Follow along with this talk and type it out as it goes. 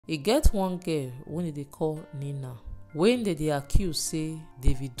E get one girl wey dey call Nina, when they dey accuse say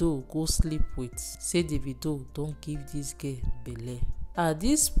Davido go sleep with, say Davido don give dis girl belle. At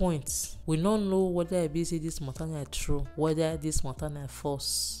dis point, we no know whether e be say dis matter na true, whether dis matter na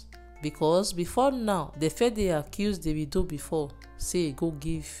false, because before now dem first dey accuse Davido before say e go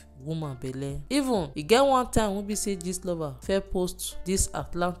give woman belle. Even e get one time wey be say dis lover first post dis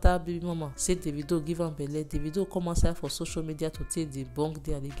Atlanta baby mama say Davido give am belle. Davido come outside for social media to take debunk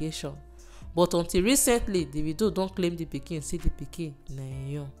the allegation, but until recently Davido don claim the pikin, say the pikin na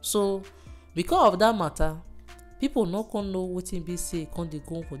im own. So because of that matter, people no come know wetin be say come dey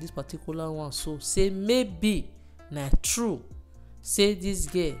go on for this particular one. So say maybe na true say this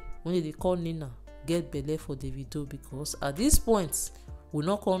girl wey dey call Nina get belle for Davido, because at this point we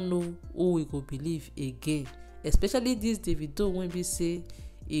no come know who we go believe again, especially this Davido wey be say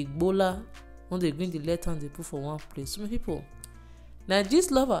igbola no dey gree the let am dey put for one place. So many people na dis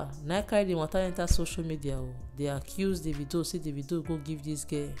lover na carry the matter enter social media o. Dey accuse Davido say Davido go give dis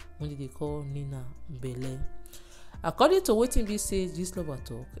girl wey dey call Nina belle. According to wetin be say dis lover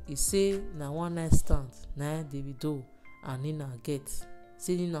talk, e say na one night stand na Davido and Nina get.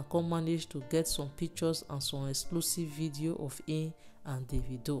 Say Nina come manage to get some pictures and some exclusive video of him and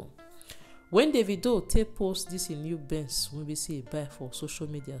Davido. When Davido take post this new Benz wey be say e buy for social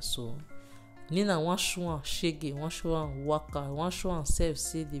media, so Nina wan show am shege, wan show am waka, wan show am sef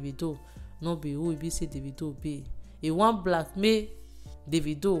say Davido no be who e be say Davido be. E wan blackmail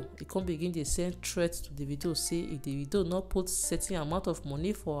Davido. E come begin dey send threat to Davido say if Davido no put certain amount of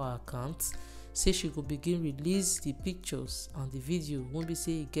money for her account, say she go begin release the pictures and the video wey be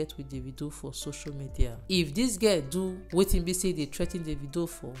say e get with Davido for social media. If dis girl do wetin be say e dey threa ten Davido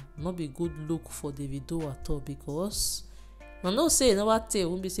for, no be good look for Davido at all, because na know say e never tey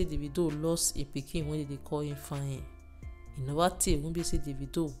wey be say Davido lost a pikin wey dey call him fine. E never tey wey be say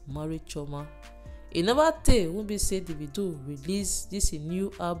Davido marry Chioma. E never tey wey be say Davido release this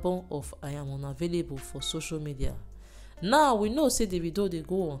new album of I Am Unavailable for social media. Now we know say Davido dey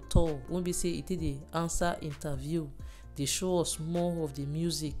go on tour wey be say e take dey answer interview, dey show us more of the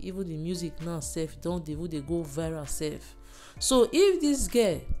music. Even the music now sef don dey go viral sef. So if dis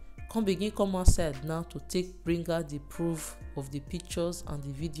girl come outside now to take bring out the proof of the pictures and the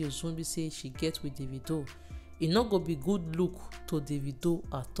videos wey be say she get with Davido, e no go be good look to Davido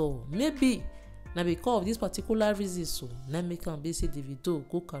at all. Maybe na because of this particular reason, so na make am be say Davido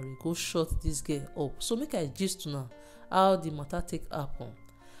go shut this girl up. So make I gist una how the matter take happen.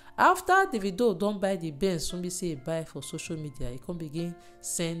 After Davido don buy the Benz wey be say e buy for social media, e come begin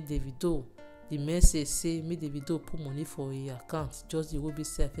send Davido the message say make Davido put money for him account, just the way be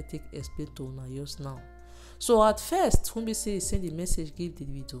say I fit take explain to una just now. So at first when be say e send the message give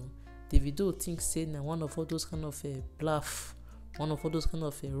Davido think say na one of all those kind of bluff, one of all those kind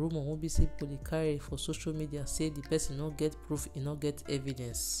of rumor wey be say people dey carry for social media, say the person no get proof, e no get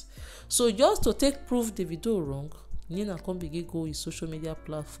evidence. So just to take prove Davido wrong, Nina come begin go his social media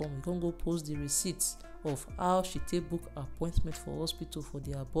platform. E come go post the receipts of how she take book appointment for hospital for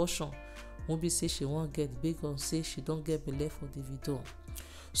the abortion wey be say she wan get, based on say she don get belle for Davido.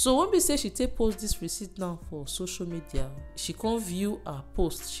 So when be say she take post this receipt now for social media, she come view her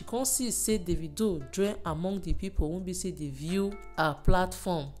post. She come see say Davido join among the people wey be say dey view her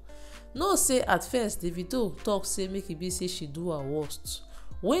platform. No say at first Davido talk say make e be say she do her worst.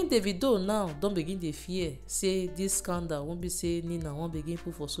 When Davido now don begin dey fear say this scandal wey be say Nina wan begin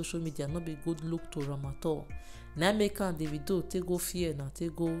put for social media no be good look to am at all, na make am Davido take go fear, na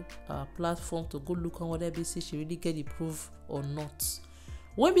take go her platform to go look am whether be say she really get the proof or not.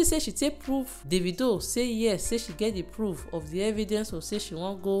 When be say she take proof, Davido say yes, say she get the proof of the evidence of say she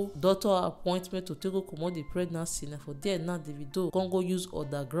wan go doctor appointment to take go comot the pregnancy. Na for there now Davido come go use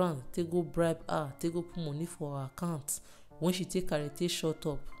underground take go bribe her, take go put money for her account when she take karate shut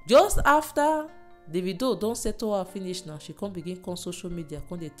up. Just after Davido don settle her finish, now she come begin come social media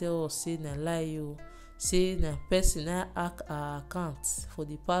come dey tell us say na lie o, say na person na hack her account for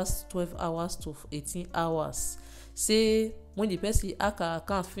the past 12 hours to 18 hours. Say when the person hack her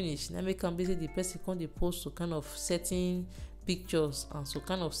account finish, na make am be say the person come dey post to kind of certain pictures and so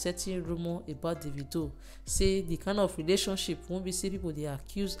kind of certain rumor about Davido. Say the kind of relationship wey be say people dey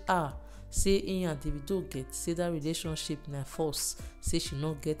accuse her say him and Davido get, say that relationship na false, say she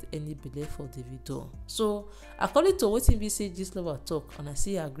no get any belle for Davido. So according to wetin be say Gist Lover talk, and I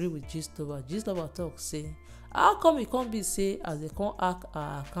say I agree with Gist Lover talk say how come e come be say as they come hack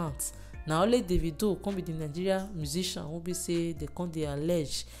her account, na only Davido come be the Nigeria musician wey be say they come dey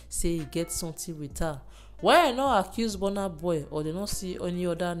allege say e get something with her, why I no accuse Burna Boy or they no see any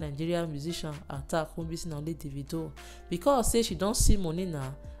other Nigerian musician attack wey be say na only Davido? Because say she don see money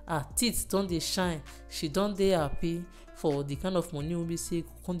now her teeth don dey shine, she don dey happy for the kind of money wey be say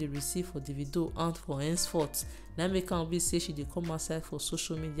come dey receive for Davido and for henceforth. Na make am be say she dey come outside for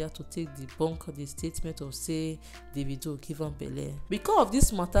social media to take debunk the statement of say Davido give am belle. Because of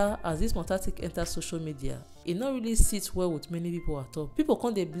this matter, as this matter take enter social media, e no really sit well with many people at all. People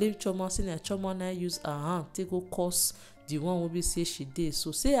come dey blame Chioma say na Chioma na use her hand take go cause the one wey be say she dey,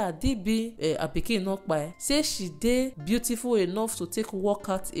 so say her DB her pikin no kpai, say she dey beautiful enough to take walk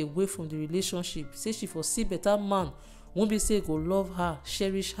out away from the relationship, say she for see better man wey be say go love her,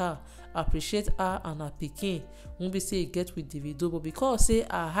 cherish her, appreciate her and her pikin wey be say e get with Davido. But because say her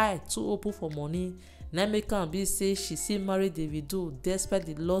eye too open for money, na make am be say she still marry Davido despite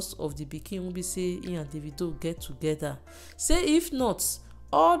the loss of the pikin wey be say he and Davido get together. Say if not,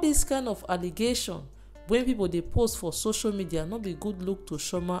 all this kind of allegation when people dey post for social media no be good look to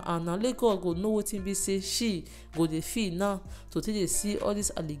Chioma, and na Lagos go know wetin be say she go dey feel now to take dey see all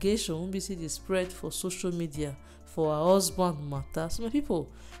this allegation wey be say dey spread for social media for her husband matter. So my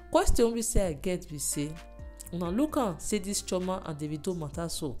people, question wey be say I get be say, una look am say this Chioma and Davido matter,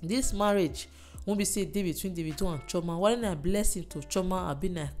 so this marriage wey be say dey between Davido and Chioma, whether na blessing to Chioma abi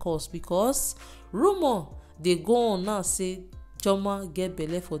na curse? Because rumour dey go on now say Chioma get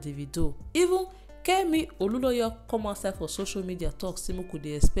belle for Davido. Even Kemi Oluloyo come outside for social media talk say make we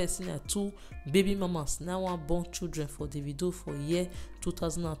dey expect say na 2 baby mamas now wan born children for Davido for year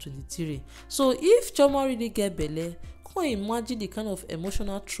 2023. So if Chioma really get belle, come imagine the kind of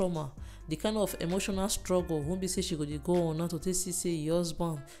emotional trauma, the kind of emotional struggle wey be say she go dey go on now to take see say her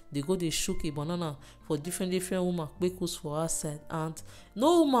husband dey go dey shook a banana for different woman kpekus for outside, and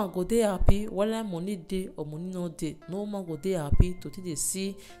no woman go dey happy whether money dey or money no dey. No woman go dey happy to take dey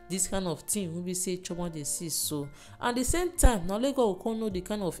see this kind of thing wey be say Chioma dey see. So at the same time, na Lagos go come know the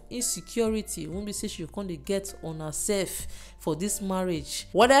kind of insecurity wey be say she come dey get on herself for this marriage,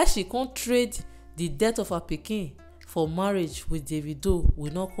 whether she come trade the death of her pikin for marriage with Davido, we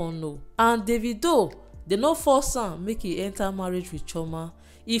no come know. And Davido, they no force am make he enter marriage with Chioma.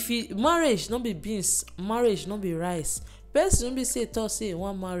 If marriage no be beans, marriage no be rice, person wey be say talk say he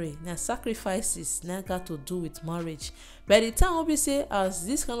wan marry, na sacrifices na got to do with marriage. By the time wey be say as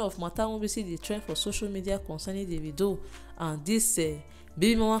this kind of matter wey be say dey trend for social media concerning Davido and this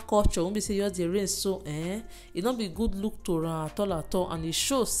baby mama culture wey be say just dey reign, so e no be good look to am at all, and e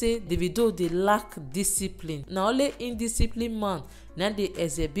show say Davido dey lack discipline. Na only indisciplined man na dey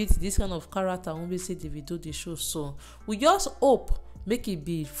exhibit this kind of character wey be say Davido dey show. So we just hope make e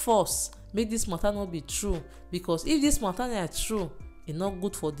be false, make this matter no be true, because if this matter na true, e no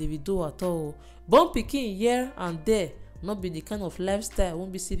good for Davido at all. Born pikin here and there no be the kind of lifestyle wey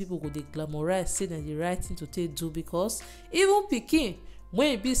be say people go dey glamorize say na the right thing to take do, because even pikin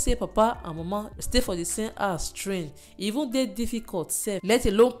when e be say papa and mama stay for the same house train, even dey difficult sef, let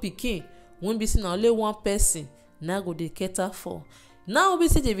alone pikin when be say na only one person na go dey cater for. Now we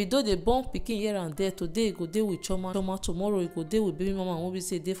say Davido dey born pikin here and there, today e go dey with Chioma, tomorrow e go dey with baby mama wey be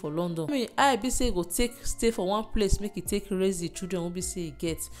say dey for London. I mean, I be say e go take stay for one place make e take raise the children wey be say e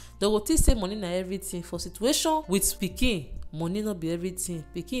get. They go think say money na everything. For situation with pikin, money no be everything.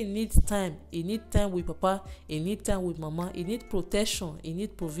 Pikin need time, e need time with papa, e need time with mama, e need protection, e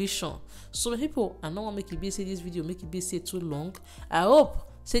need provision. So people, I no wan make e be say this video make e be say too long. I hope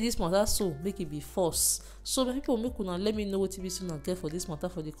say this matter so make it be false. So my people, make una let me know what you una get for this matter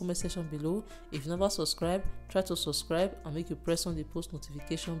for the comment section below. If you never subscribe, try to subscribe and make you press on the post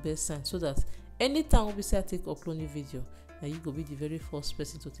notification bell sign, so that anytime we say I take upload new video, now you go be the very first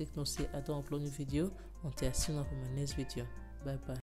person to take note say I don't upload new video until I see you for my next video. Bye bye.